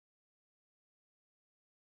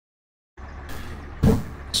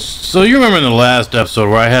So you remember in the last episode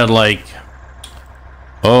where I had like,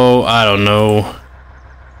 oh, I don't know,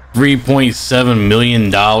 $3.7 million?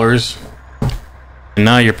 And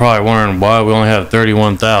now you're probably wondering why we only have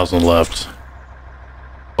 31,000 left.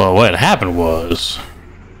 Well, what happened was,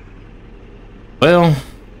 well,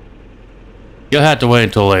 you'll have to wait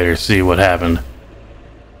until later to see what happened.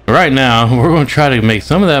 Right now, we're going to try to make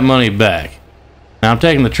some of that money back. Now I'm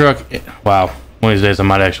taking the truck. Wow, one of these days I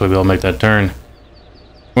might actually be able to make that turn.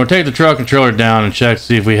 We're going to take the truck and trailer down and check to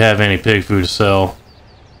see if we have any pig food to sell.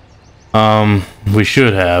 We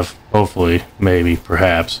should have, hopefully, maybe,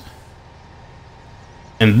 perhaps.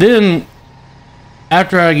 And then,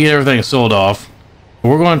 after I get everything sold off,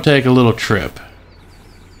 we're going to take a little trip.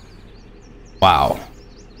 Wow.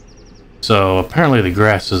 So, apparently the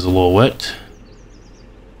grass is a little wet.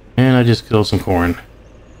 And I just killed some corn.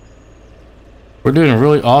 We're doing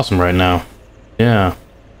really awesome right now. Yeah.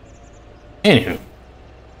 Anywho.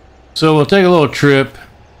 So, we'll take a little trip.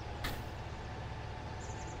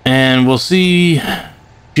 And we'll see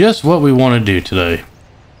just what we want to do today.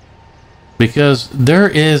 Because there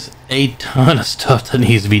is a ton of stuff that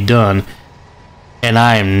needs to be done. And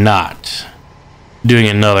I am not doing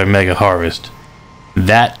another mega harvest.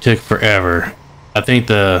 That took forever. I think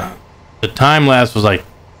the time lapse was like,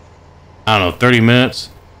 I don't know, 30 minutes.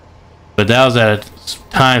 But that was at a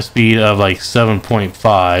time speed of like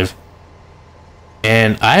 7.5.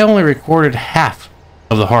 And I only recorded half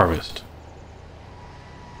of the harvest.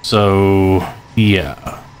 So,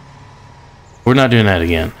 yeah. We're not doing that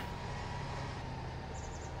again.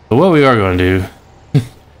 But what we are going to do...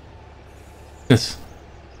 this...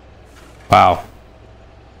 Wow.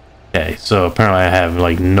 Okay, so apparently I have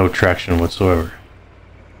like no traction whatsoever.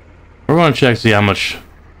 We're going to check to see how much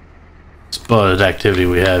spotted activity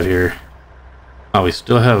we have here. Oh, we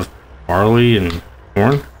still have barley and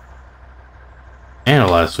corn. And a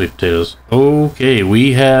lot of sweet potatoes. Okay,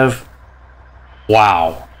 we have...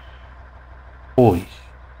 Wow. Holy...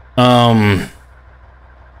 Well,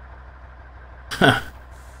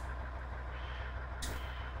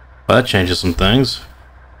 that changes some things.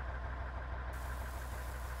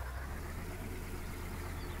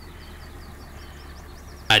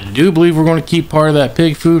 I do believe we're going to keep part of that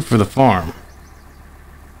pig food for the farm.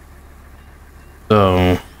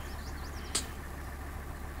 So...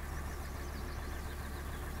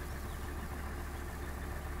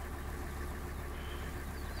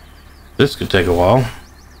 this could take a while.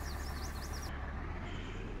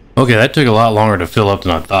 Okay, that took a lot longer to fill up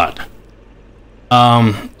than I thought.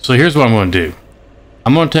 So here's what I'm going to do.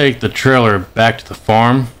 I'm going to take the trailer back to the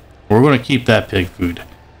farm. We're going to keep that pig food.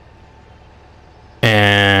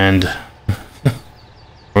 And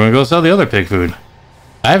we're going to go sell the other pig food.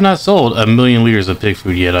 I have not sold 1 million liters of pig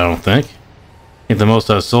food yet, I don't think. I think the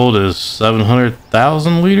most I've sold is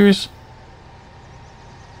 700,000 liters.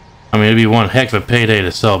 I mean, it'd be one heck of a payday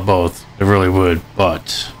to sell both. It really would,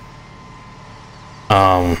 but...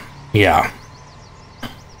 yeah.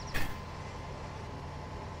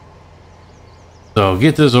 So,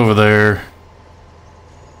 get this over there.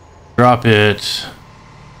 Drop it.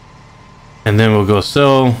 And then we'll go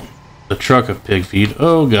sell the truck of pig feed.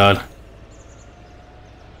 Oh, God.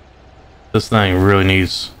 This thing really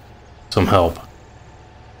needs some help.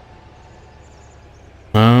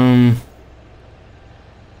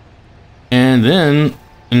 And then,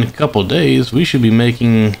 in a couple days, we should be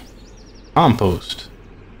making compost.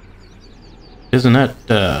 Isn't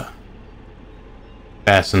that,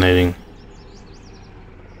 fascinating?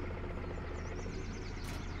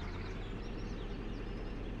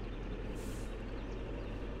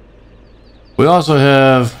 We also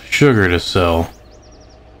have sugar to sell.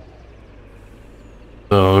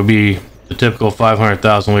 So it'll be the typical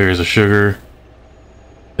 500,000 liters of sugar,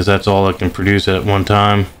 because that's all it can produce at one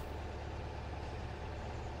time.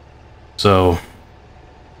 So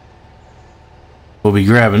we'll be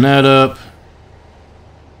grabbing that up.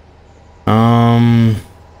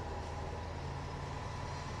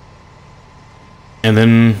 And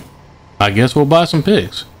then I guess we'll buy some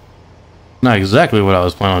pigs. Not exactly what I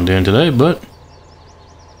was planning on doing today, but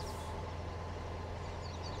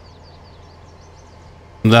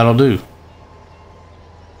that'll do.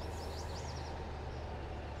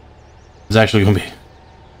 It's actually going to be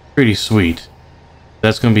pretty sweet.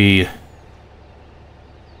 That's going to be...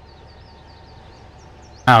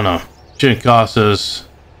 I don't know. Shouldn't cost us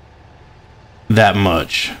that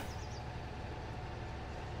much.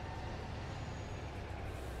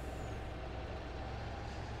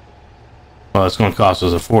 Well, it's going to cost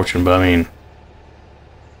us a fortune, but I mean,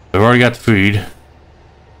 we've already got the food.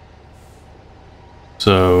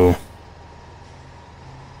 So...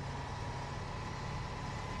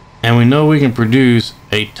 we know we can produce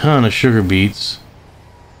a ton of sugar beets.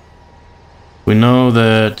 We know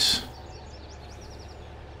that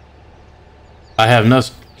I have enough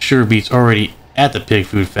sugar beets already at the pig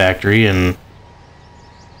food factory, and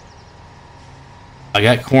I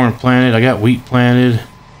got corn planted, I got wheat planted.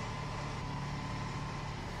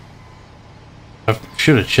 I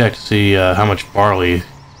should have checked to see how much barley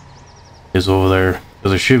is over there,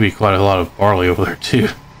 because there should be quite a lot of barley over there too.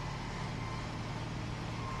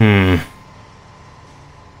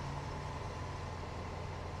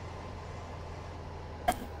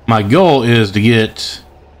 My goal is to get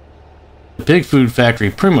the pig food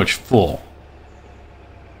factory pretty much full.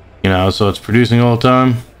 You know, so it's producing all the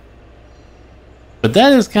time. But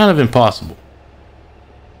that is kind of impossible.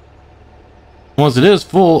 Once it is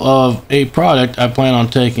full of a product, I plan on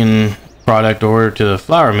taking product over to the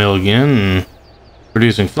flour mill again and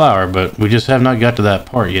producing flour, but we just have not got to that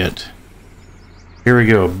part yet. Here we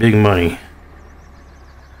go, big money.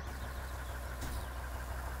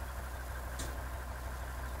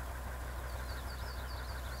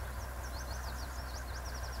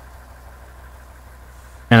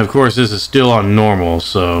 And of course, this is still on normal,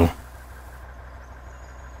 so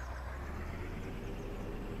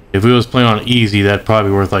if we was playing on easy, that'd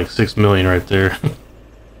probably be worth like 6 million right there.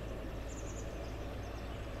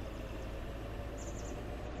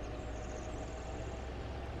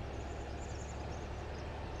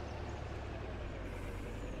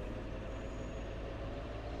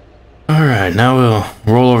 Alright, now we'll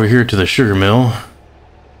roll over here to the sugar mill.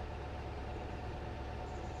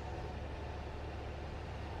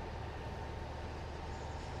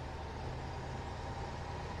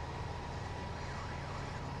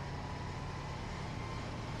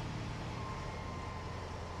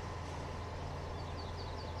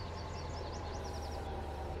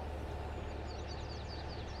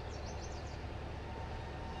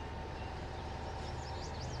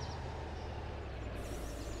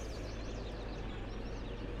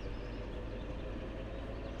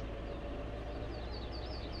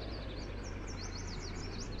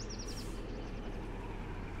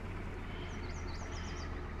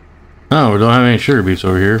 Oh, we don't have any sugar beets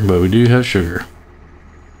over here, but we do have sugar.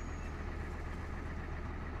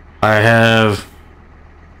 I have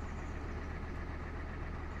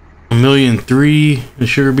 1,000,003 in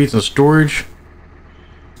sugar beets in storage.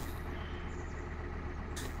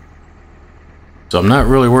 So I'm not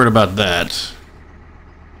really worried about that.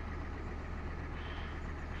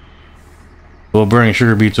 We'll bring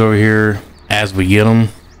sugar beets over here as we get them.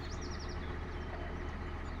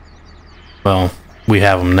 Well, we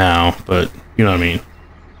have them now, but you know what I mean.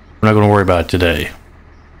 We're not going to worry about it today.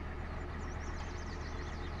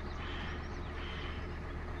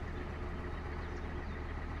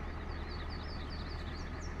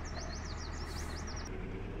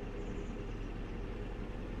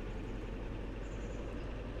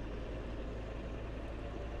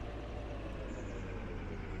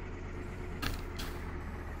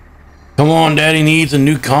 Come on, Daddy needs a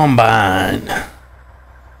new combine.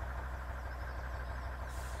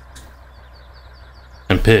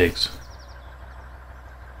 And pigs.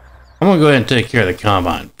 I'm going to go ahead and take care of the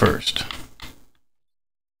combine first.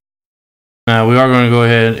 Now, we are going to go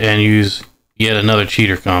ahead and use yet another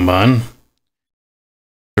cheater combine.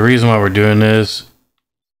 The reason why we're doing this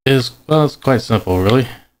is, well, it's quite simple, really.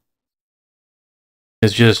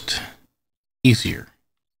 It's just easier.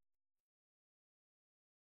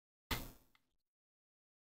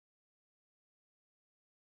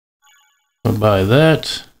 I'll buy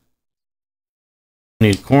that.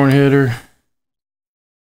 Need corn header. I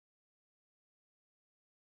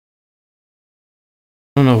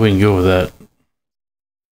don't know if we can go with that.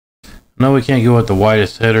 No, we can't go with the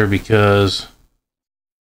widest header because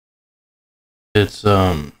it's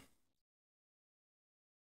not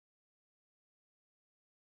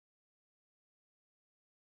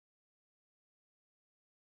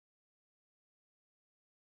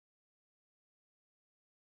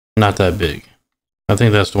that big. I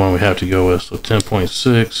think that's the one we have to go with. So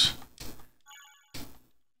 10.6.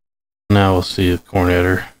 Now we'll see the corn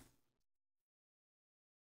header.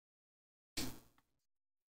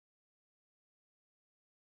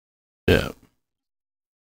 Yeah.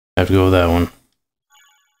 Have to go with that one.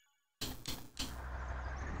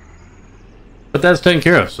 But that's taken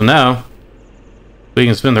care of. So now we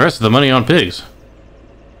can spend the rest of the money on pigs.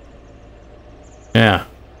 Yeah.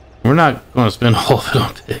 We're not going to spend all of it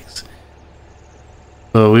on pigs.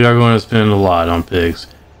 But we are going to spend a lot on pigs.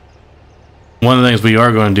 One of the things we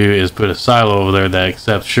are going to do is put a silo over there that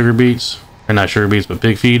accepts sugar beets. Or not sugar beets, but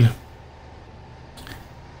pig feed.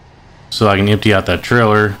 So I can empty out that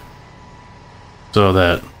trailer so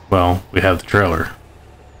that well, we have the trailer.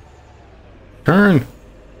 Turn.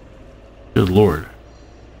 Good lord.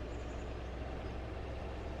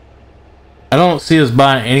 I don't see us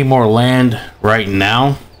buying any more land right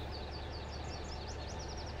now,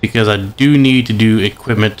 because I do need to do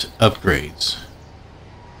equipment upgrades.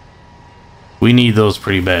 We need those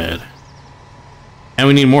pretty bad. And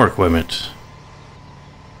we need more equipment.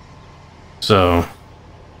 So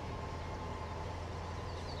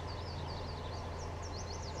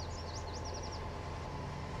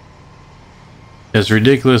it's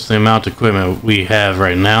ridiculous the amount of equipment we have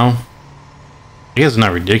right now. I guess it's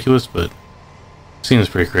not ridiculous, but it seems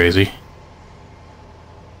pretty crazy.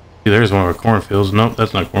 See, there's one of our cornfields. Nope,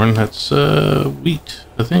 that's not corn. That's wheat,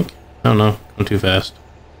 I think. I don't know. Going too fast.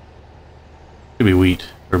 Could be wheat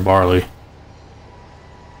or barley.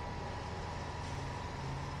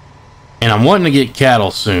 And I'm wanting to get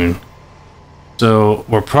cattle soon. So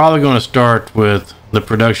we're probably going to start with the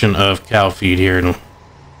production of cow feed here. And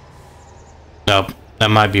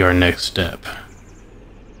that might be our next step.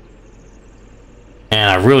 And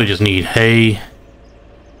I really just need hay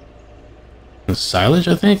and silage,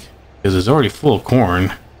 I think, because it's already full of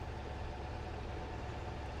corn.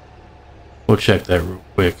 We'll check that real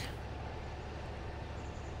quick.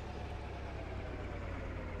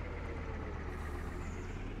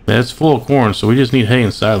 That's full of corn, so we just need hay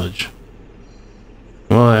and silage.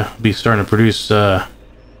 We'll be starting to produce quite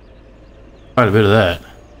a bit of that.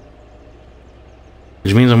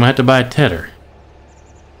 Which means I'm going to have to buy a tedder.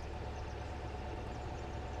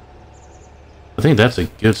 I think that's a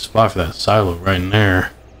good spot for that silo right in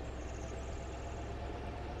there.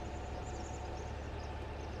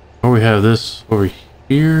 Or we have this over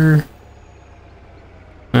here.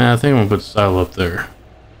 Nah, I think I'm going to put the silo up there.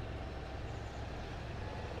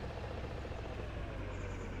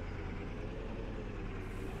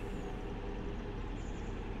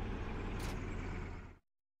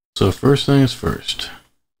 So first things first.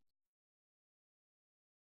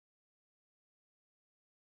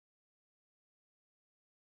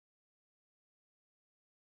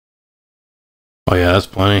 Oh yeah, that's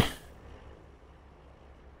plenty.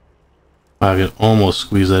 I could almost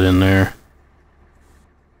squeeze that in there.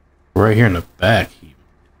 Right here in the back.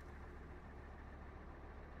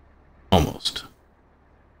 Almost.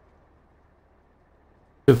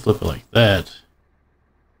 Could flip it like that.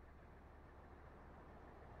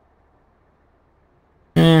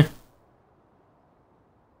 Eh.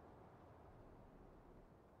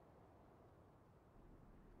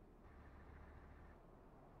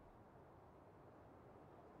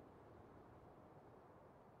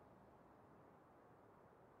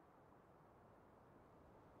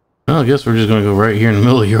 Well, I guess we're just gonna go right here in the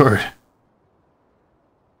middle of the yard.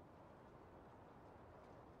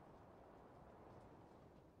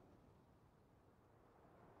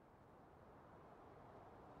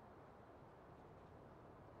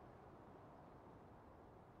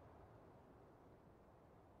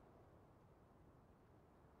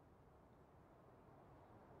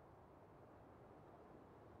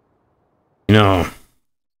 You know,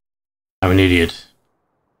 I'm an idiot.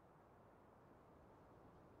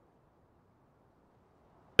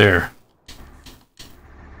 There.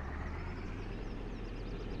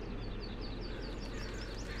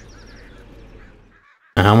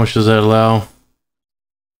 And how much does that allow?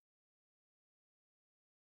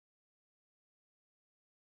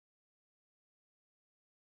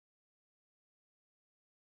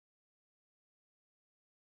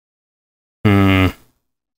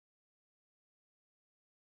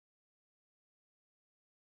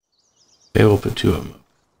 Okay, we'll put two of them up.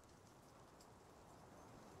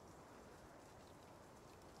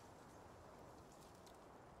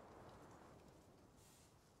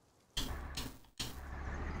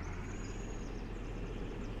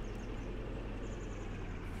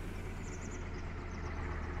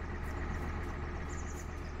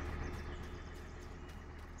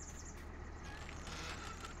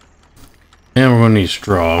 And we're gonna need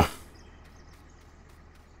straw.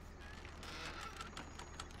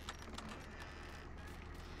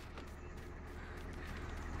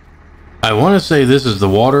 I want to say this is the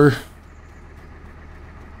water.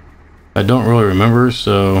 I don't really remember,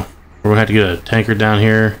 so we're gonna have to get a tanker down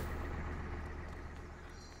here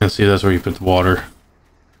and see if that's where you put the water.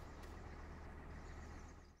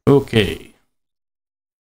 Okay.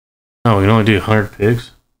 Oh, we can only do 100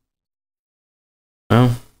 pigs?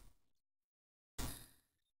 Well.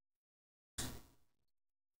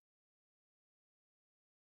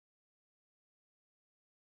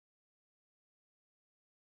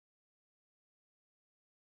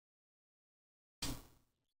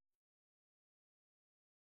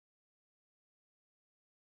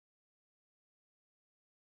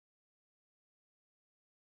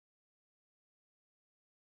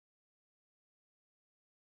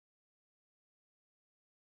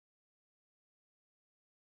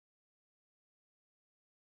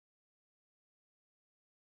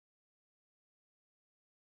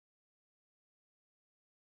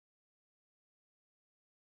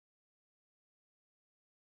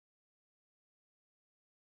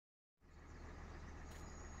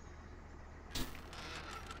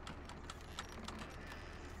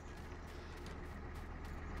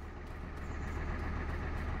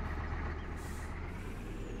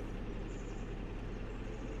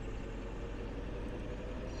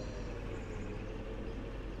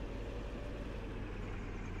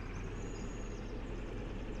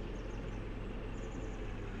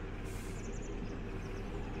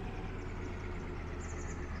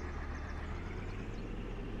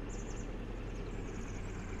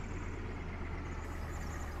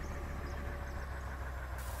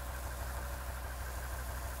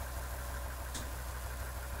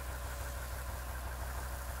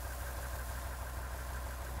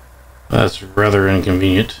 That's rather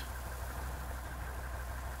inconvenient.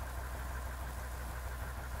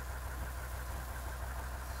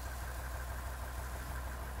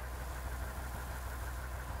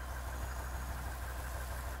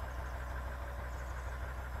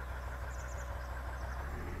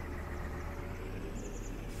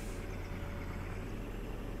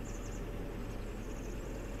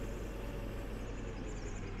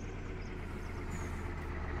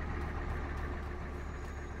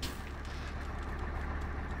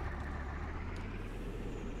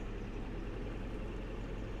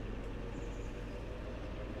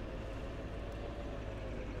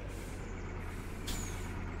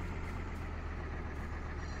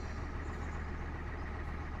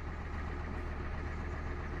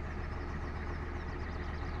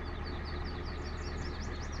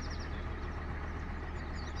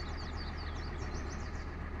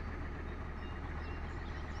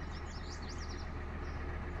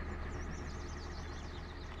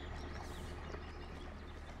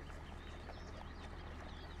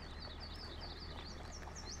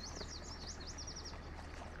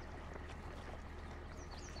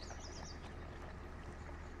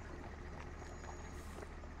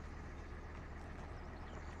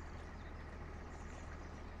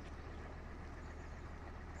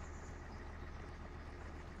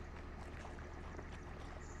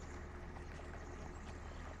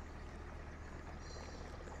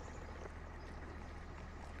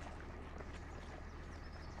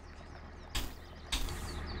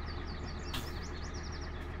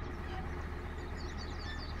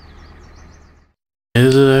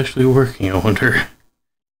 Is it actually working, I wonder?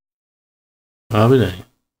 I'll be dang.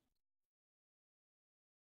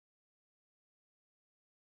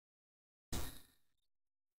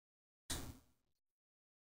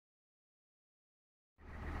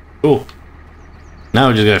 Cool. Now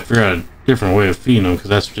we just gotta figure out a different way of feeding them, because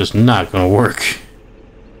that's just not gonna work.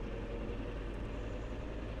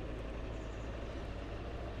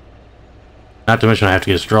 Not to mention I have to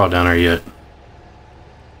get straw down there yet.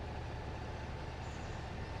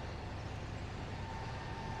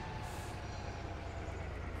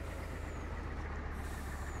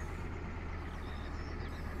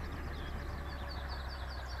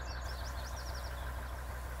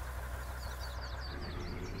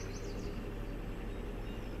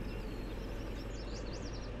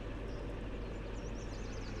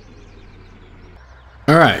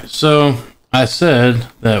 Alright, so I said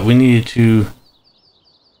that we needed to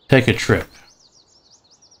take a trip.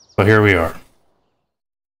 But here we are.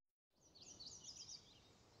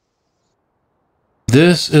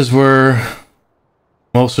 This is where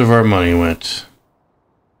most of our money went.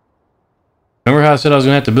 Remember how I said I was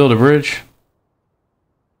going to have to build a bridge?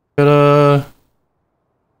 But,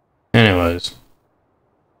 anyways.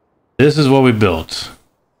 This is what we built.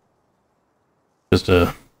 Just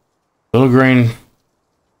a little grain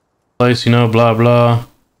place, you know, blah, blah.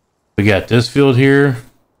 We got this field here.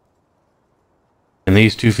 And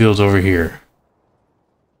these two fields over here.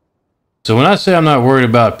 So when I say I'm not worried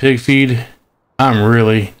about pig feed, I'm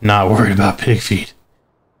really not worried about pig feed.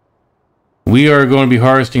 We are going to be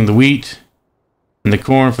harvesting the wheat and the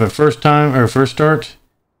corn for the first time, or first start.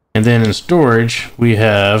 And then in storage, we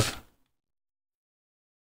have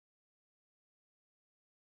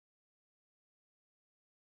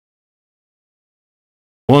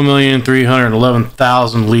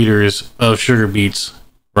 $1,311,000 liters of sugar beets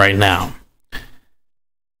right now.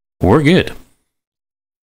 We're good.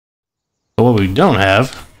 But what we don't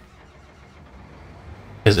have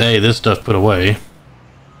is A, this stuff put away,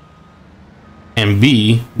 and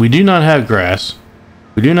B, we do not have grass,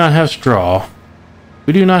 we do not have straw,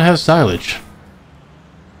 we do not have silage.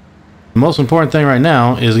 The most important thing right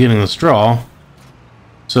now is getting the straw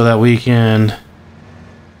so that we can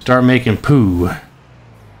start making poo.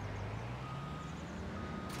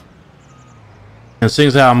 And seeing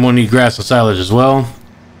as how I'm going to need grass and silage as well,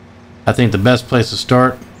 I think the best place to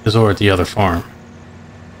start is over at the other farm.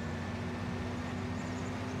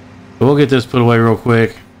 But we'll get this put away real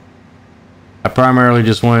quick. I primarily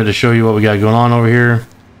just wanted to show you what we got going on over here.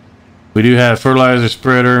 We do have fertilizer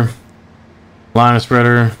spreader, lime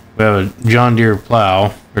spreader. We have a John Deere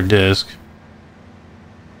plow or disc.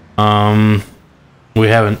 We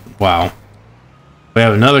have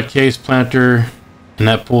another case planter and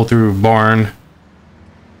that pull through barn.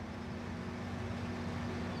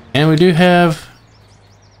 And we do have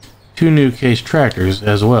 2 new case tractors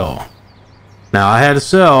as well. Now I had to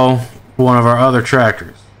sell one of our other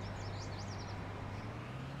tractors.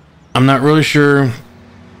 I'm not really sure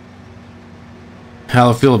how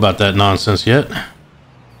I feel about that nonsense yet.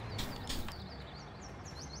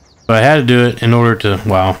 But I had to do it in order to,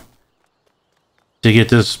 well, to get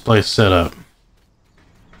this place set up.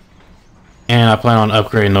 And I plan on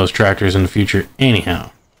upgrading those tractors in the future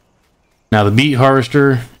anyhow. Now the beet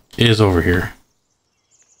harvester is over here.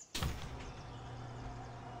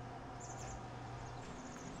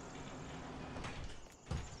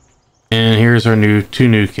 And here's our two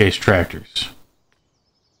new case tractors.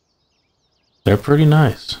 They're pretty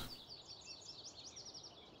nice.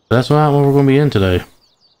 That's not what we're going to be in today.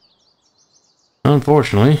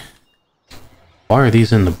 Unfortunately. Why are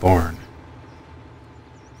these in the barn?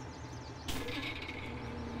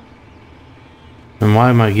 And why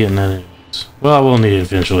am I getting that anyways? Well, I will need it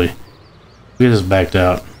eventually. We just backed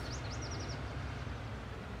out.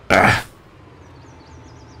 Ah.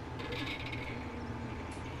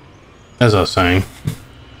 As I was saying,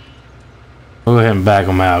 I'll go ahead and back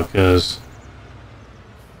them out because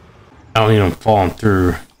I don't need them falling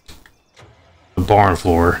through the barn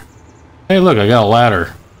floor. Hey, look, I got a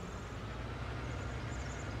ladder.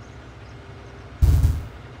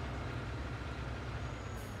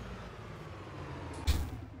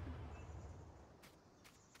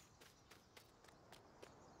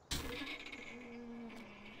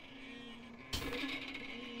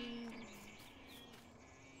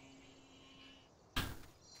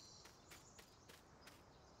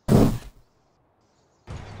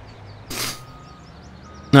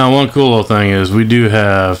 Now, one cool little thing is we do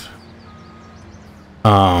have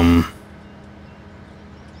corn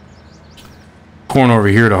over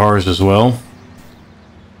here to harvest as well,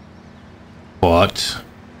 but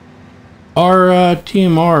our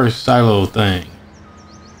TMR silo thing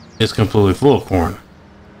is completely full of corn,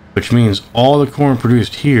 which means all the corn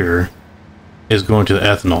produced here is going to the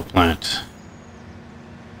ethanol plant,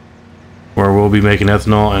 where we'll be making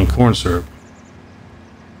ethanol and corn syrup.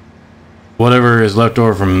 Whatever is left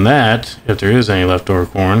over from that, if there is any leftover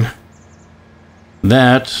corn,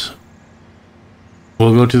 that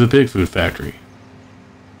will go to the pig food factory.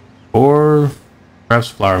 Or perhaps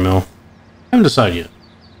flour mill. I haven't decided yet.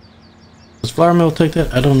 Does flour mill take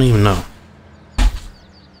that? I don't even know.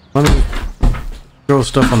 Let me throw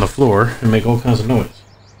stuff on the floor and make all kinds of noise.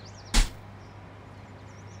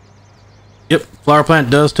 Yep, flour plant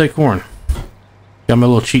does take corn. Got my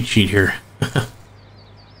little cheat sheet here.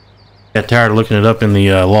 Got tired of looking it up in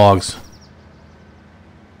the logs.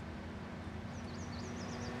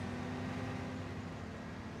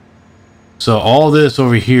 So all this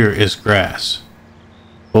over here is grass.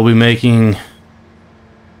 We'll be making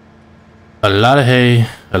a lot of hay,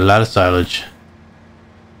 a lot of silage.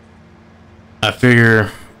 I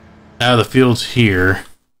figure out of the fields here.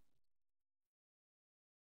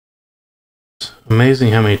 It's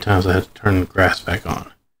amazing how many times I had to turn the grass back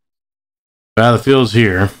on. But out of the fields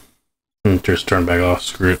here, and just turn back off,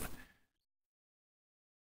 screw it.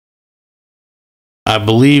 I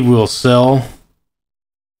believe we'll sell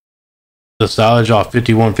the silage off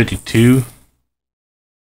 5152.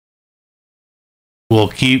 We'll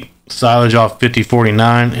keep silage off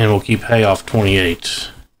 5049 and we'll keep hay off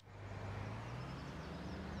 28.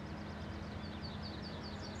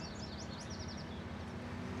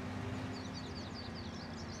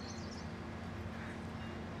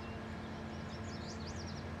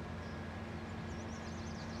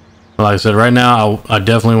 Like I said, right now I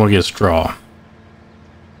definitely want to get straw,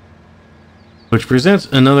 which presents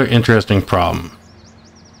another interesting problem.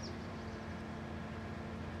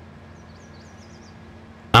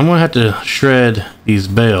 I'm going to have to shred these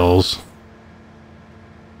bales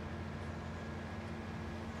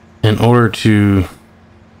in order to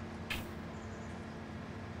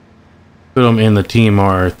put them in the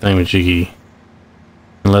TMR thingamajiggy,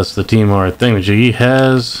 unless the TMR thingamajiggy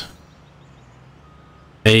has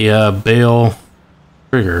a bale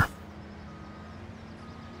trigger.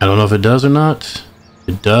 I don't know if it does or not.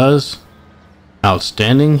 It does.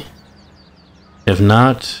 Outstanding. If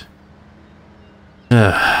not,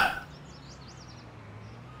 it'll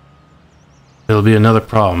be another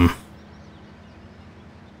problem.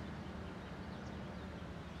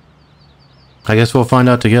 I guess we'll find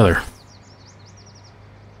out together.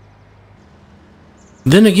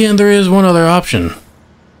 Then again, there is one other option.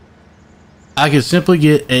 I could simply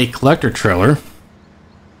get a collector trailer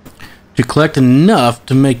to collect enough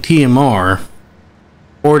to make TMR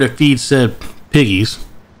or to feed said piggies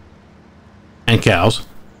and cows,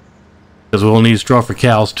 because we'll need straw for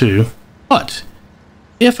cows too. But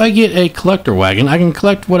if I get a collector wagon, I can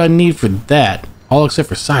collect what I need for that, all except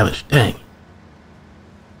for silage. Dang.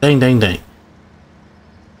 Dang, dang, dang.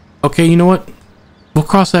 Okay, you know what? We'll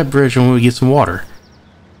cross that bridge when we get some water.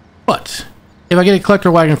 But if I get a collector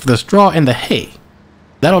wagon for the straw and the hay,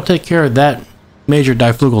 that'll take care of that major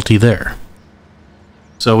difficulty there.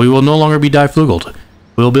 So we will no longer be diflugeled.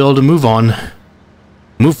 We'll be able to move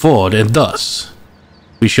forward, and thus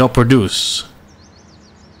we shall produce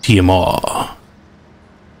TMR.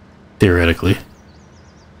 Theoretically.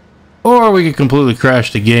 Or we could completely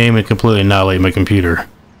crash the game and completely annihilate my computer.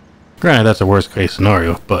 Granted, that's a worst case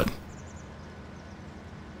scenario, but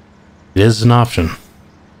it is an option.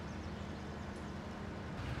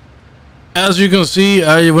 As you can see,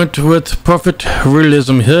 I went with perfect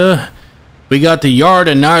realism here. We got the Yard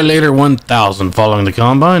Annihilator 1000 following the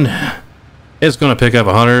combine. It's going to pick up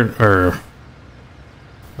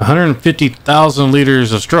 150,000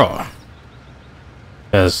 liters of straw.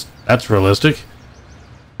 As that's realistic.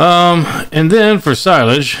 And then for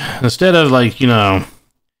silage, instead of like, you know,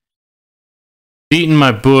 beating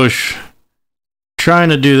my bush, trying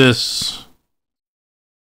to do this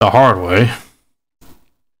the hard way.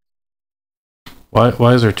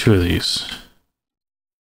 Why is there two of these?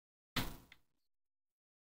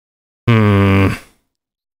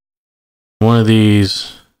 One of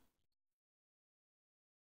these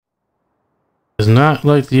is not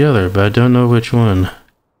like the other, but I don't know which one.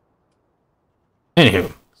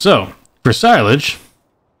 Anywho, so for silage,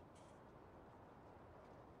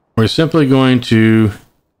 we're simply going to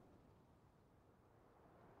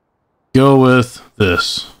go with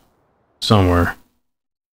this somewhere.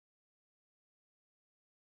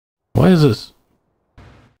 Why is this?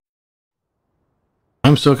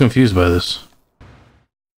 I'm so confused by this.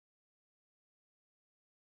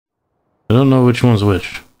 I don't know which one's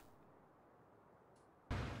which.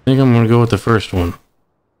 I think I'm going to go with the first one.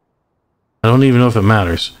 I don't even know if it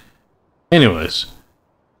matters. Anyways,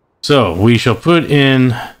 so we shall put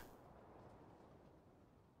in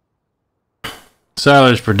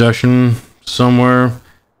silage production somewhere,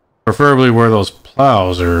 preferably where those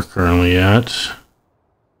plows are currently at.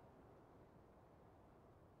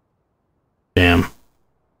 Damn.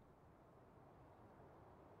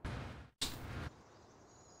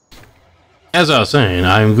 As I was saying,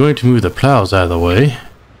 I'm going to move the plows out of the way,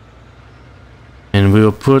 and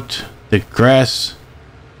we'll put the grass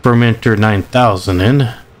fermenter 9000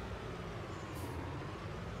 in.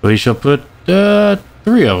 We shall put 3 of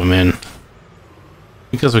them in,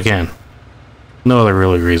 because we can. No other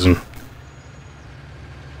really reason.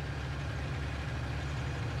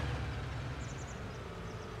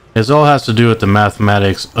 This all has to do with the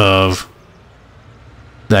mathematics of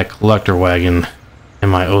that collector wagon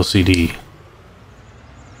and my OCD.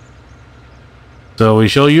 So we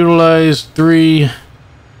shall utilize 3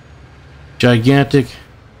 gigantic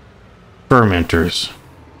fermenters.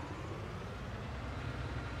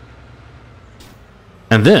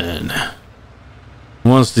 And then,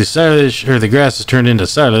 once the silage or the grass is turned into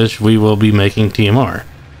silage, we will be making TMR.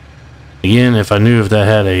 Again, if I knew if that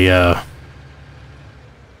had a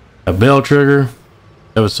bell trigger,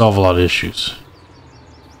 that would solve a lot of issues.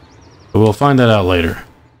 But we'll find that out later.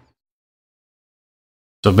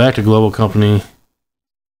 So back to Global Company.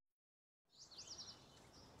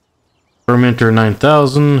 Fermenter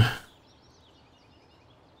 9000.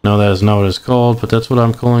 No, that is not what it's called, but that's what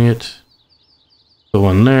I'm calling it. The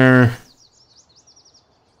one there.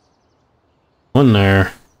 One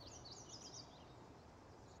there.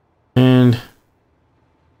 And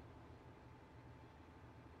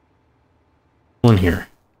one here.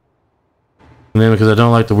 And then because I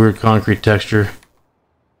don't like the weird concrete texture,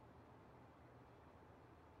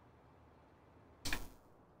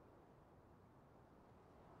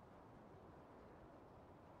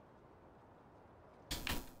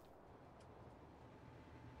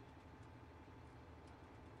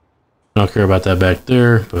 I don't care about that back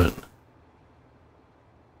there, but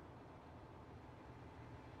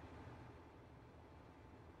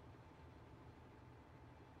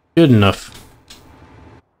good enough.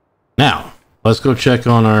 Now, let's go check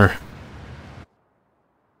on our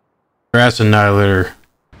Grass Annihilator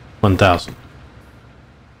 1000.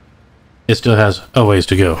 It still has a ways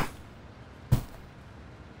to go.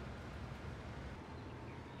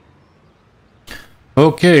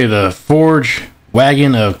 Okay, the Forge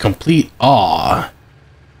Wagon of complete awe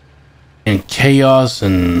and chaos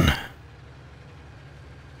and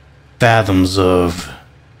fathoms of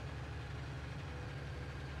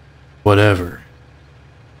whatever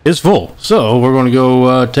is full. So we're going to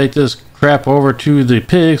go take this crap over to the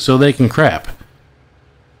pigs so they can crap,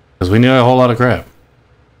 because we need a whole lot of crap,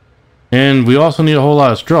 and we also need a whole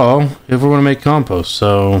lot of straw if we're going to make compost.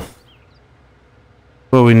 So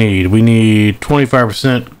what we need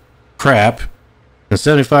 25% crap and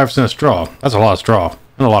 75% straw. That's a lot of straw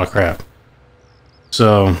and a lot of crap.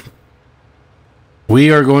 So we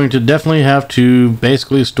are going to definitely have to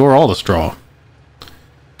basically store all the straw.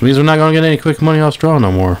 Means we're not gonna get any quick money off straw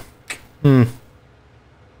no more.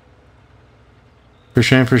 For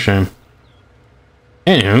shame, for shame.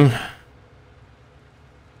 Anywho,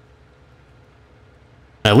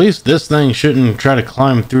 at least this thing shouldn't try to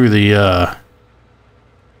climb through the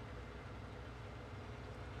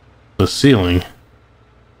ceiling.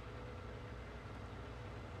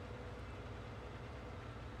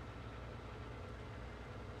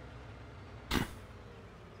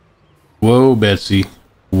 Whoa, Betsy.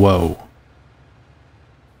 Whoa.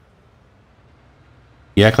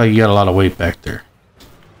 You act like you got a lot of weight back there.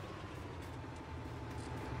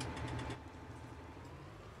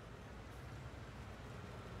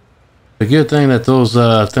 The good thing that those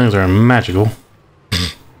things are magical.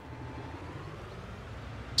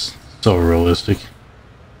 So realistic.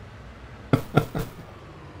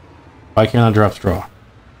 Why can't I drop straw?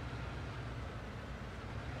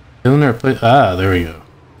 Isn't there a place? Ah, there we go.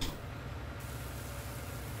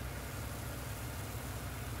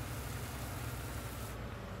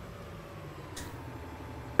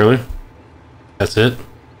 Really? That's it?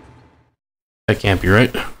 That can't be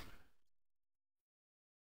right.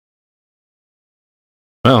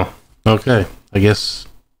 Well, okay. I guess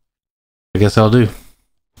I'll do.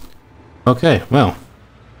 Okay, well.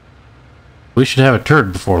 We should have a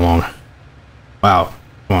turd before long. Wow.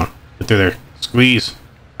 Come on. Get through there. Squeeze.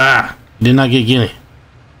 Ah! Did not get Guinea.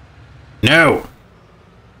 No!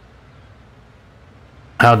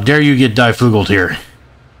 How dare you get diflugeled here?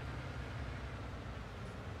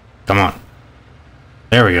 Come on.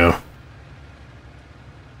 There we go.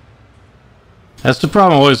 That's the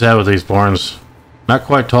problem I always have with these barns. Not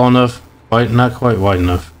quite tall enough, not quite wide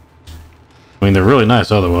enough. I mean, they're really nice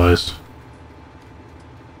otherwise.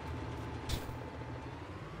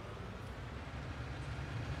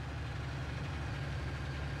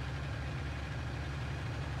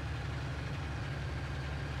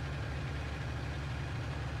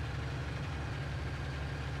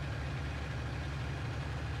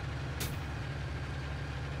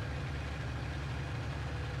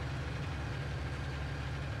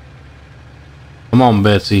 Come on,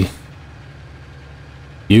 Betsy.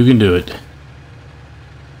 You can do it.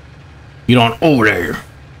 Get on over there.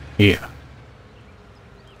 Yeah.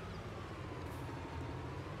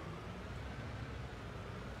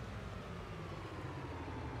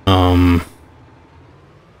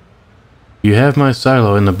 You have my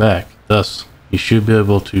silo in the back, thus you should be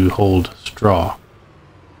able to hold straw.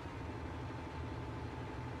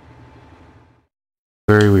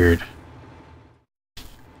 Very weird.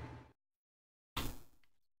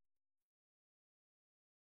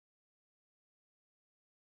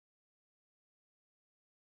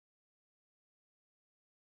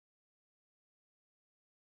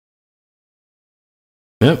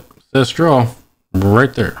 Yep, says straw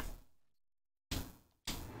right there.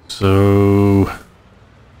 So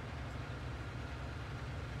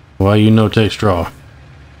why you no take straw?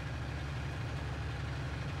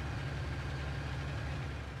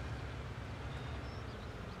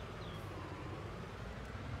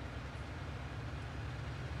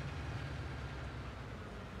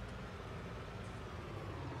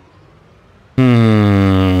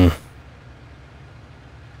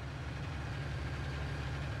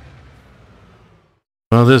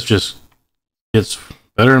 Well, this just gets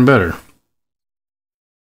better and better.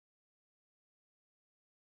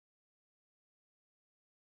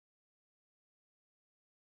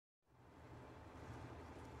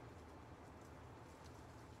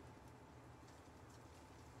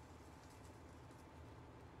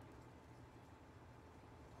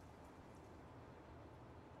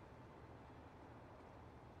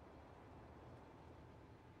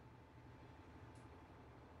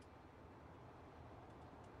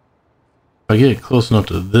 If I get close enough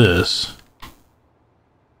to this,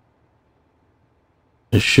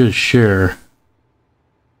 it should share.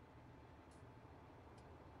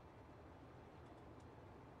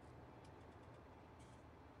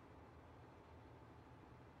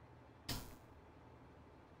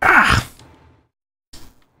 Ah!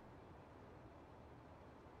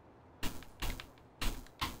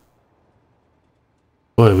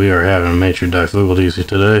 Boy, we are having major difficulties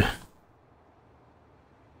today.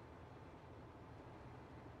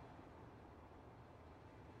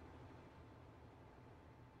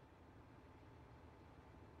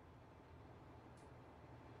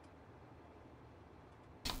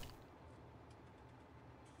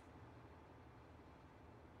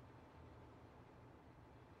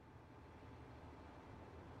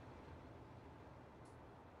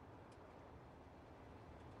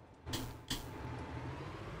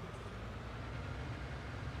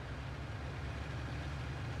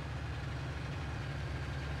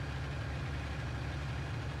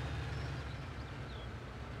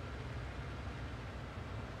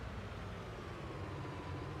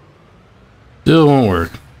 Still won't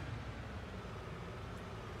work.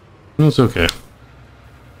 It's okay.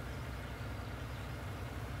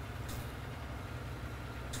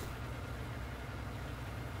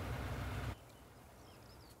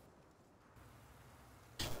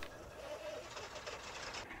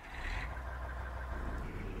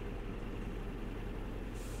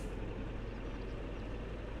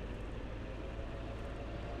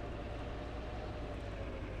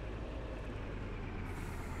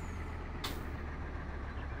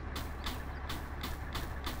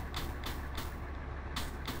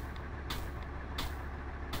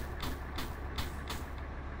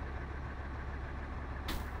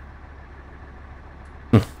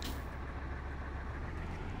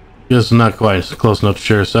 Guess not quite close enough to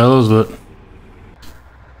share silos, but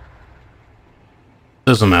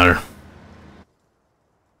doesn't matter.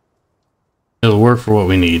 It'll work for what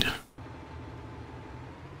we need.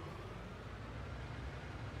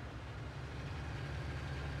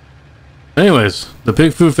 Anyways, the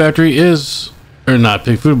pig food factory is, or not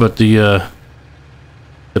pig food, but the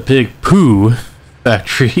pig poo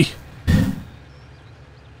factory.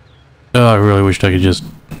 Oh, I really wished I could just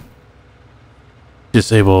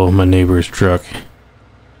disable my neighbor's truck.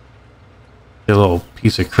 A little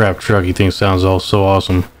piece of crap truck he thinks sounds all so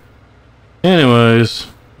awesome. Anyways,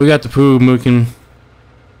 we got the poo mooking,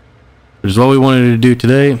 which is what we wanted to do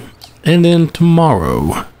today. And then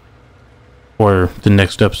tomorrow, or the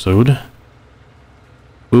next episode,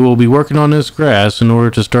 we will be working on this grass in order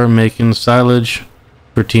to start making silage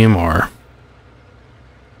for TMR.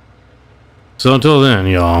 So until then,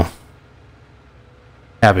 y'all,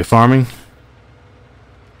 happy farming.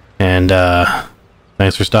 And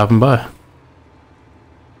thanks for stopping by.